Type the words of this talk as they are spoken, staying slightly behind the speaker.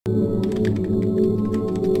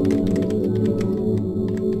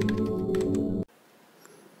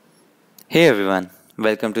Hey everyone,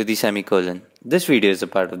 welcome to the semicolon. This video is a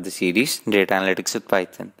part of the series Data Analytics with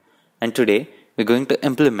Python. And today we're going to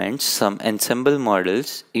implement some ensemble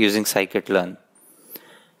models using Scikit-learn.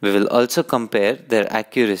 We will also compare their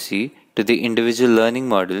accuracy to the individual learning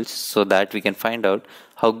models so that we can find out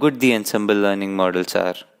how good the ensemble learning models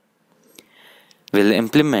are. We'll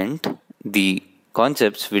implement the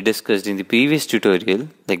concepts we discussed in the previous tutorial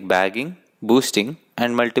like bagging, boosting,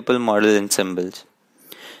 and multiple model ensembles.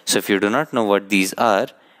 So if you do not know what these are,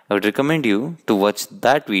 I would recommend you to watch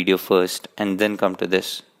that video first and then come to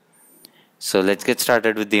this. So let's get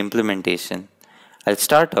started with the implementation. I'll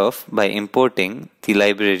start off by importing the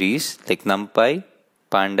libraries like NumPy,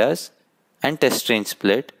 Pandas, and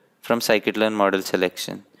TestRange-Split from Scikit-learn model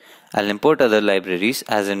selection. I'll import other libraries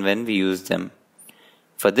as and when we use them.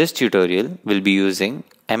 For this tutorial, we'll be using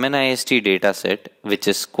MNIST dataset, which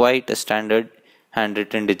is quite a standard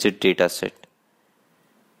handwritten digit dataset.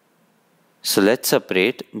 So let's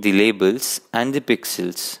separate the labels and the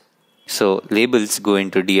pixels. So labels go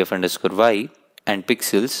into df_y and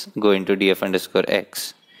pixels go into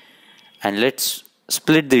df_x. And let's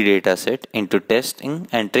split the dataset into testing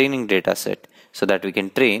and training dataset so that we can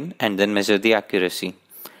train and then measure the accuracy.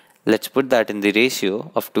 Let's put that in the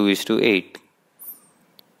ratio of 2:8.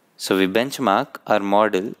 So we benchmark our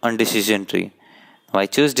model on decision tree. Now I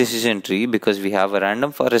chose decision tree because we have a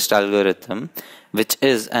random forest algorithm which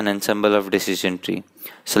is an ensemble of decision tree.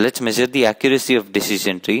 So let's measure the accuracy of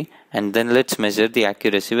decision tree and then let's measure the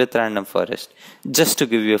accuracy with random forest just to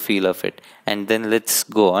give you a feel of it. And then let's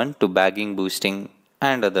go on to bagging, boosting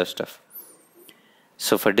and other stuff.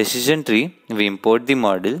 So for decision tree, we import the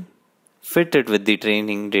model, fit it with the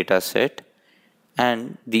training dataset,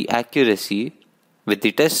 and the accuracy with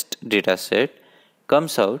the test dataset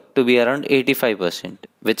comes out to be around 85%,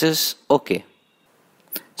 which is okay.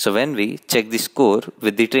 So when we check the score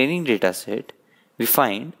with the training dataset, we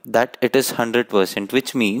find that it is 100%,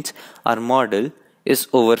 which means our model is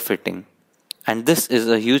overfitting. And this is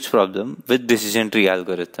a huge problem with decision tree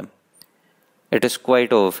algorithm. It is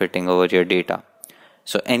quite overfitting over your data.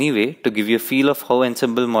 So anyway, to give you a feel of how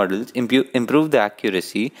ensemble models improve the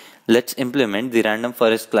accuracy, let's implement the random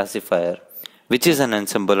forest classifier, which is an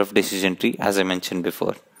ensemble of decision tree as I mentioned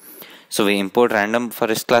before. So we import random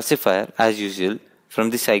forest classifier as usual from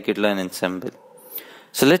the Scikit-learn ensemble.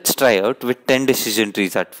 So let's try out with 10 decision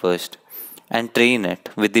trees at first and train it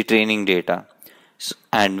with the training data,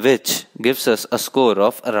 and which gives us a score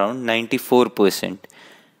of around 94%,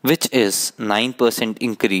 which is 9%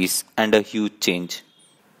 increase and a huge change.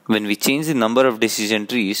 When we change the number of decision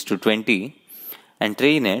trees to 20 and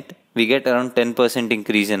train it, we get around 10%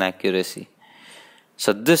 increase in accuracy.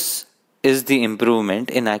 So this is the improvement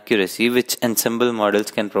in accuracy which ensemble models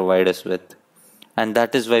can provide us with. And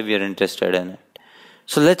that is why we are interested in it.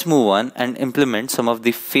 So let's move on and implement some of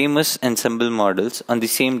the famous ensemble models on the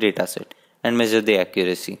same dataset and measure the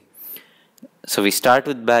accuracy. So we start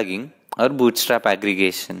with bagging or bootstrap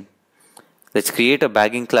aggregation. Let's create a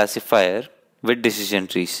bagging classifier with decision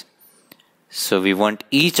trees. So we want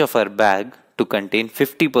each of our bag to contain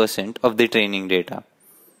 50% of the training data.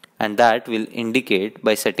 And that will indicate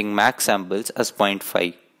by setting max samples as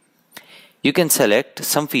 0.5. You can select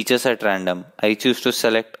some features at random. I choose to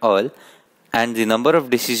select all, and the number of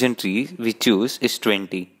decision trees we choose is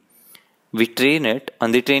 20. We train it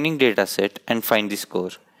on the training dataset and find the score.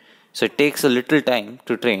 So it takes a little time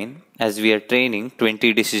to train as we are training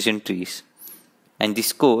 20 decision trees. And the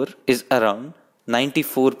score is around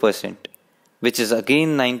 94%, which is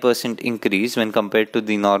again 9% increase when compared to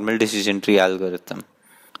the normal decision tree algorithm.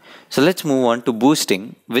 So let's move on to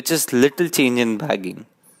boosting, which is little change in bagging.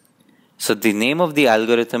 So the name of the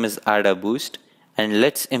algorithm is adaboost, and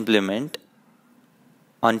let's implement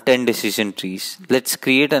on 10 decision trees. Let's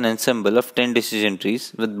create an ensemble of 10 decision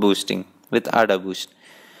trees with boosting, with adaboost.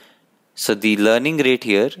 So the learning rate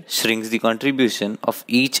here shrinks the contribution of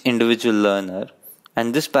each individual learner,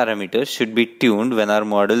 and this parameter should be tuned when our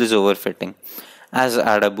model is overfitting, as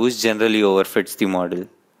adaboost generally overfits the model.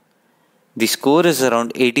 The score is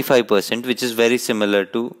around 85%, which is very similar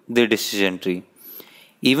to the decision tree.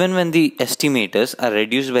 Even when the estimators are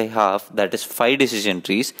reduced by half, that is 5 decision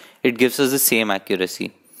trees, it gives us the same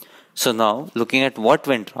accuracy. So now, looking at what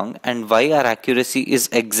went wrong and why our accuracy is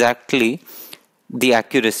exactly the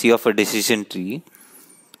accuracy of a decision tree,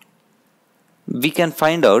 we can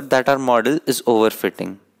find out that our model is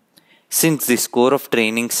overfitting. Since the score on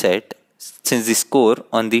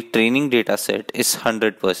the training data set is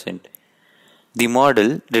 100%. The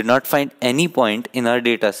model did not find any point in our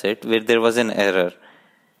dataset where there was an error,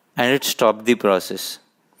 and it stopped the process.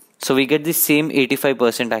 So we get the same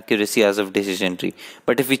 85% accuracy as of decision tree.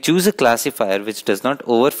 But if we choose a classifier which does not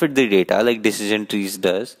overfit the data like decision trees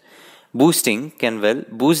does, boosting can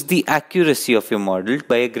boost the accuracy of your model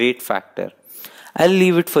by a great factor. I'll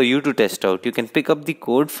leave it for you to test out. You can pick up the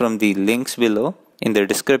code from the links below in the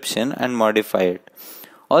description and modify it.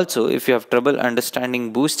 Also, if you have trouble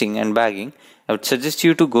understanding boosting and bagging, I would suggest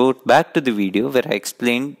you to go back to the video where I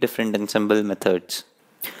explained different ensemble methods.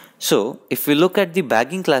 So, if we look at the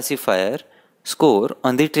bagging classifier score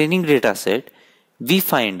on the training dataset, we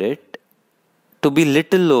find it to be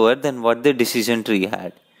little lower than what the decision tree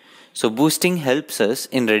had. So, boosting helps us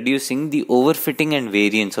in reducing the overfitting and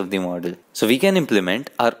variance of the model. So, we can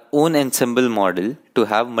implement our own ensemble model to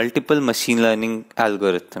have multiple machine learning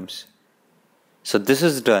algorithms. So, this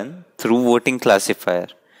is done through voting classifier.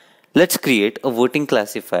 Let's create a voting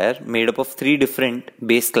classifier made up of 3 different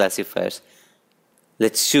base classifiers.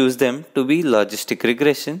 Let's choose them to be logistic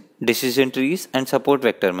regression, decision trees, and support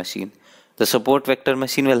vector machine. The support vector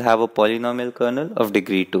machine will have a polynomial kernel of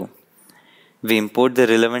degree 2. We import the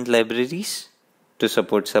relevant libraries to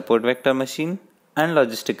support vector machine and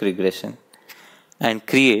logistic regression and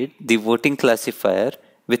create the voting classifier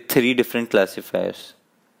with 3 different classifiers.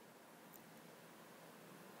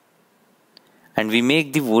 And we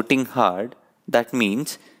make the voting hard. That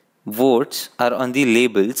means votes are on the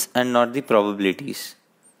labels and not the probabilities.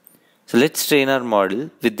 So let's train our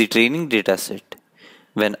model with the training dataset.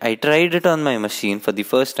 When I tried it on my machine for the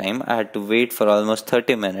first time, I had to wait for almost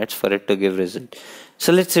 30 minutes for it to give result.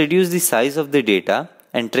 So let's reduce the size of the data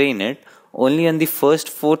and train it only on the first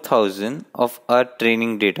 4000 of our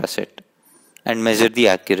training dataset and measure the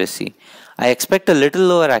accuracy. I expect a little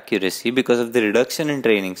lower accuracy because of the reduction in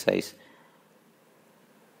training size.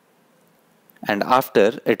 And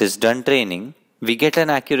after it is done training, we get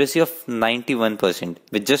an accuracy of 91%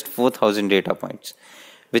 with just 4000 data points,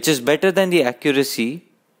 which is better than the accuracy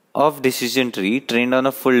of decision tree trained on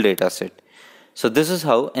a full dataset. So this is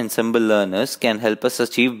how ensemble learners can help us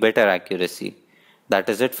achieve better accuracy. That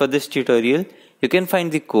is it for this tutorial. You can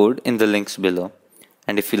find the code in the links below.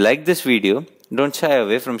 And if you like this video, don't shy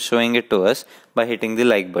away from showing it to us by hitting the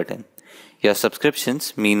like button. Your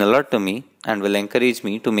subscriptions mean a lot to me and will encourage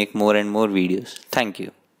me to make more and more videos. Thank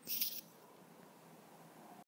you.